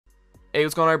Hey,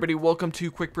 what's going on, everybody? Welcome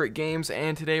to Quick Break Games,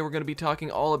 and today we're going to be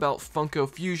talking all about Funko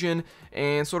Fusion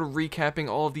and sort of recapping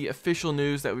all of the official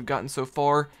news that we've gotten so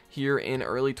far here in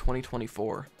early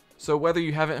 2024. So whether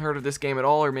you haven't heard of this game at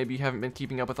all, or maybe you haven't been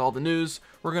keeping up with all the news,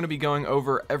 we're going to be going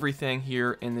over everything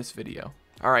here in this video.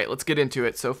 Alright, let's get into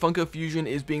it. So Funko Fusion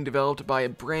is being developed by a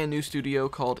brand new studio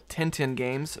called 1010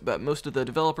 Games, but most of the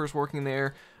developers working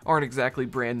there aren't exactly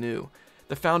brand new.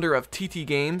 The founder of TT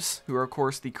Games, who are of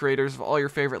course the creators of all your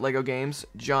favorite LEGO games,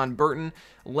 John Burton,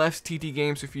 left TT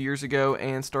Games a few years ago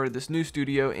and started this new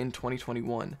studio in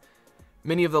 2021.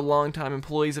 Many of the longtime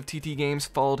employees of TT Games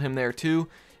followed him there too,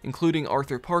 including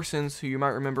Arthur Parsons, who you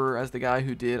might remember as the guy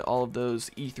who did all of those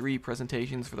E3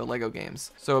 presentations for the LEGO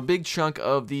games. So a big chunk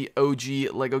of the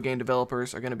OG LEGO game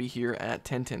developers are going to be here at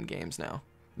 1010 Games now.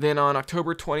 Then on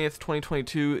October 20th,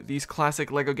 2022, these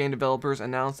classic LEGO game developers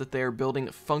announced that they are building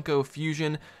Funko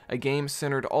Fusion, a game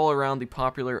centered all around the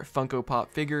popular Funko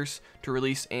Pop figures, to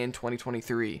release in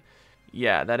 2023.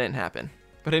 Yeah, that didn't happen.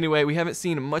 But anyway, we haven't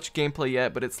seen much gameplay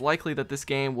yet, but it's likely that this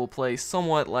game will play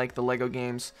somewhat like the LEGO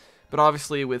games, but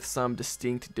obviously with some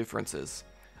distinct differences.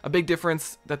 A big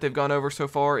difference that they've gone over so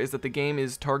far is that the game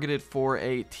is targeted for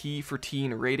a T for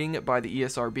Teen rating by the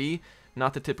ESRB,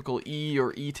 not the typical E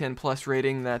or E10 plus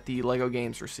rating that the LEGO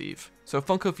games receive. So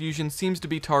Funko Fusion seems to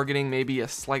be targeting maybe a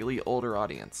slightly older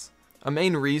audience. A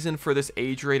main reason for this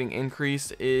age rating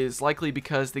increase is likely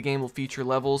because the game will feature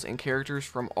levels and characters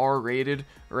from R-rated,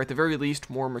 or at the very least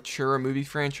more mature movie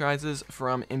franchises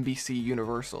from NBC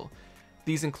Universal.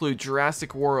 These include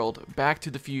Jurassic World, Back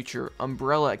to the Future,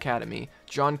 Umbrella Academy,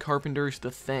 John Carpenter's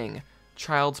The Thing,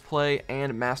 Child's Play,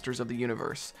 and Masters of the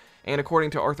Universe. And according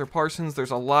to Arthur Parsons,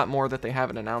 there's a lot more that they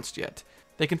haven't announced yet.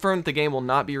 They confirmed that the game will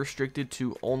not be restricted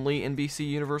to only NBC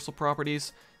Universal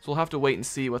properties, so we'll have to wait and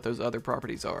see what those other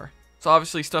properties are. So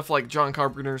obviously stuff like John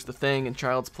Carpenter's The Thing and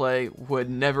Child's Play would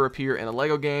never appear in a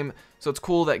LEGO game, so it's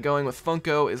cool that going with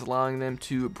Funko is allowing them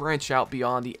to branch out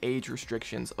beyond the age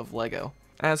restrictions of LEGO.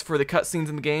 As for the cutscenes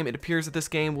in the game, it appears that this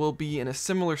game will be in a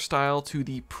similar style to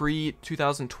the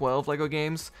pre-2012 LEGO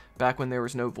games, back when there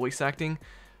was no voice acting.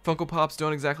 Funko Pops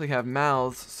don't exactly have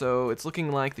mouths, so it's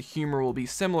looking like the humor will be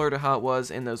similar to how it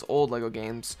was in those old LEGO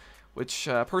games, which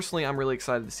personally I'm really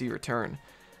excited to see return.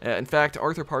 In fact,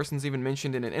 Arthur Parsons even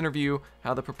mentioned in an interview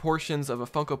how the proportions of a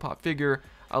Funko Pop figure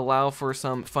allow for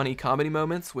some funny comedy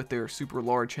moments with their super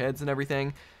large heads and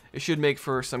everything. It should make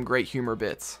for some great humor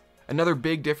bits. Another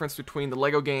big difference between the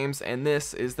LEGO games and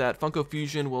this is that Funko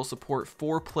Fusion will support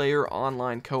 4-player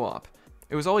online co-op.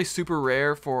 It was always super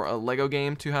rare for a LEGO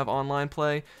game to have online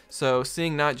play, so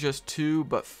seeing not just 2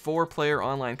 but 4-player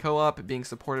online co-op being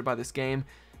supported by this game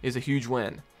is a huge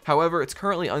win. However, it's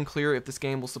currently unclear if this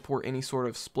game will support any sort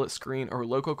of split screen or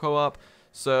local co-op,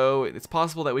 so it's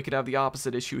possible that we could have the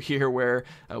opposite issue here where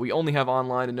we only have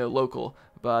online and no local,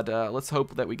 but let's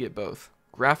hope that we get both.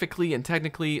 Graphically and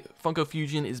technically, Funko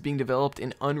Fusion is being developed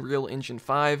in Unreal Engine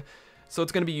 5, so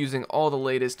it's going to be using all the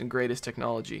latest and greatest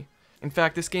technology. In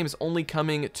fact, this game is only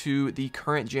coming to the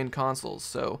current gen consoles,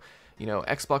 so,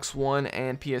 Xbox One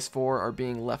and PS4 are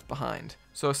being left behind.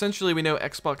 So essentially we know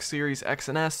Xbox Series X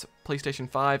and S, PlayStation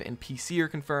 5, and PC are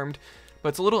confirmed, but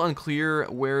it's a little unclear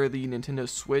where the Nintendo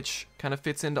Switch kind of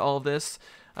fits into all of this,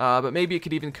 but maybe it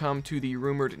could even come to the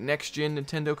rumored next-gen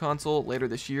Nintendo console later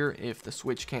this year if the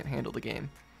Switch can't handle the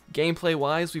game.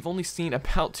 Gameplay-wise, we've only seen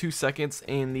about 2 seconds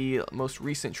in the most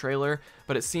recent trailer,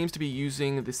 but it seems to be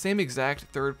using the same exact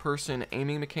third-person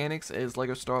aiming mechanics as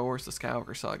LEGO Star Wars The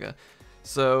Skywalker Saga.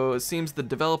 So it seems the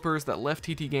developers that left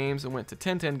TT Games and went to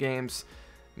 1010 Games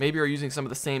maybe are using some of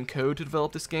the same code to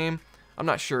develop this game. I'm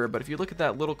not sure, but if you look at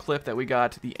that little clip that we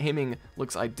got, the aiming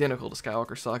looks identical to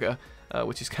Skywalker Saga,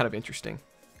 which is kind of interesting.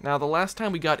 Now, the last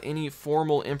time we got any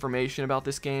formal information about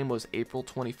this game was April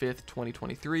 25th,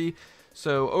 2023,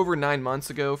 so over 9 months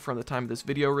ago from the time of this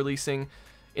video releasing.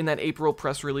 In that April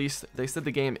press release, they said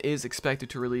the game is expected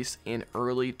to release in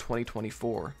early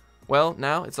 2024. Well,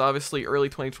 now it's obviously early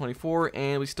 2024,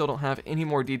 and we still don't have any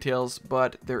more details,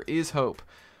 but there is hope.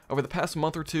 Over the past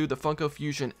month or two, the Funko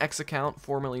Fusion X account,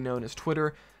 formerly known as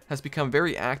Twitter, has become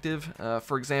very active.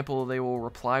 For example, they will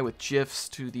reply with GIFs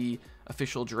to the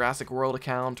official Jurassic World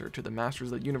account, or to the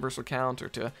Masters of the Universe account, or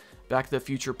to Back to the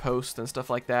Future posts and stuff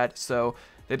like that, so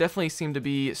they definitely seem to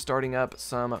be starting up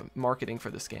some marketing for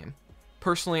this game.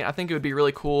 Personally, I think it would be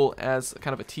really cool as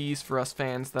kind of a tease for us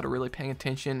fans that are really paying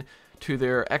attention to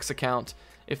their X account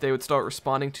if they would start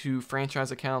responding to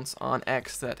franchise accounts on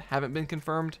X that haven't been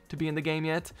confirmed to be in the game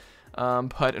yet.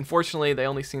 But unfortunately, they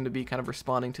only seem to be kind of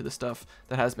responding to the stuff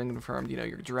that has been confirmed,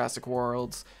 your Jurassic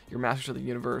Worlds, your Masters of the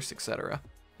Universe, etc.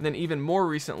 And then even more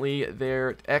recently,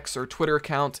 their X or Twitter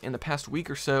account in the past week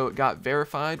or so got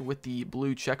verified with the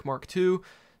blue checkmark too.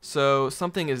 So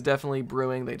something is definitely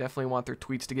brewing. They definitely want their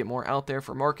tweets to get more out there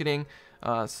for marketing.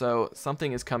 So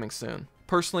something is coming soon.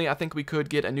 Personally, I think we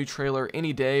could get a new trailer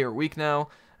any day or week now.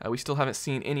 We still haven't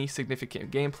seen any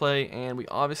significant gameplay, and we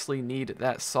obviously need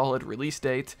that solid release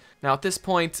date. Now at this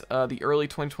point, the early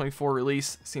 2024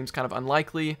 release seems kind of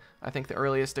unlikely. I think the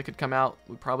earliest it could come out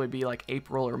would probably be like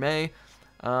April or May.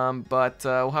 But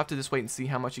we'll have to just wait and see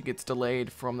how much it gets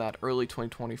delayed from that early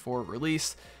 2024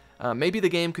 release. Maybe the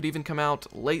game could even come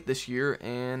out late this year,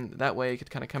 and that way it could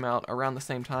kind of come out around the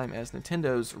same time as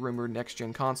Nintendo's rumored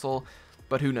next-gen console,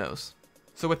 but who knows.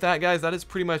 So with that, guys, that is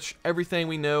pretty much everything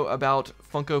we know about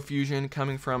Funko Fusion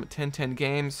coming from 1010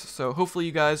 Games. So hopefully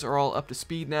you guys are all up to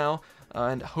speed now,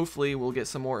 and hopefully we'll get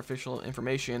some more official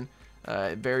information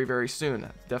very, very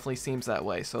soon. Definitely seems that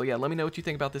way. So yeah, let me know what you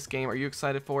think about this game. Are you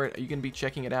excited for it? Are you going to be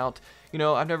checking it out? You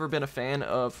know, I've never been a fan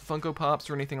of Funko Pops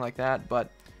or anything like that, but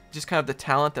just kind of the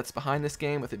talent that's behind this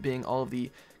game, with it being all of the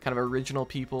kind of original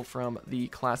people from the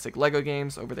classic LEGO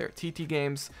games over there at TT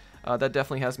Games, that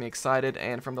definitely has me excited.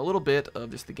 And from the little bit of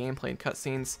just the gameplay and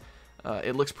cutscenes,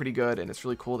 it looks pretty good, and it's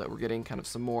really cool that we're getting kind of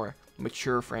some more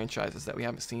mature franchises that we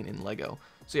haven't seen in LEGO.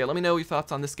 So yeah, let me know your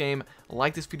thoughts on this game.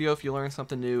 Like this video if you learned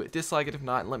something new, dislike it if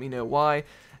not, and let me know why.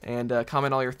 And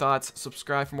comment all your thoughts.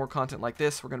 Subscribe for more content like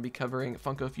this. We're going to be covering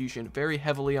Funko Fusion very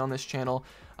heavily on this channel,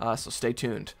 so stay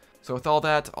tuned. So with all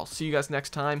that, I'll see you guys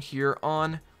next time here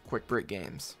on Quick Break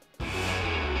Games.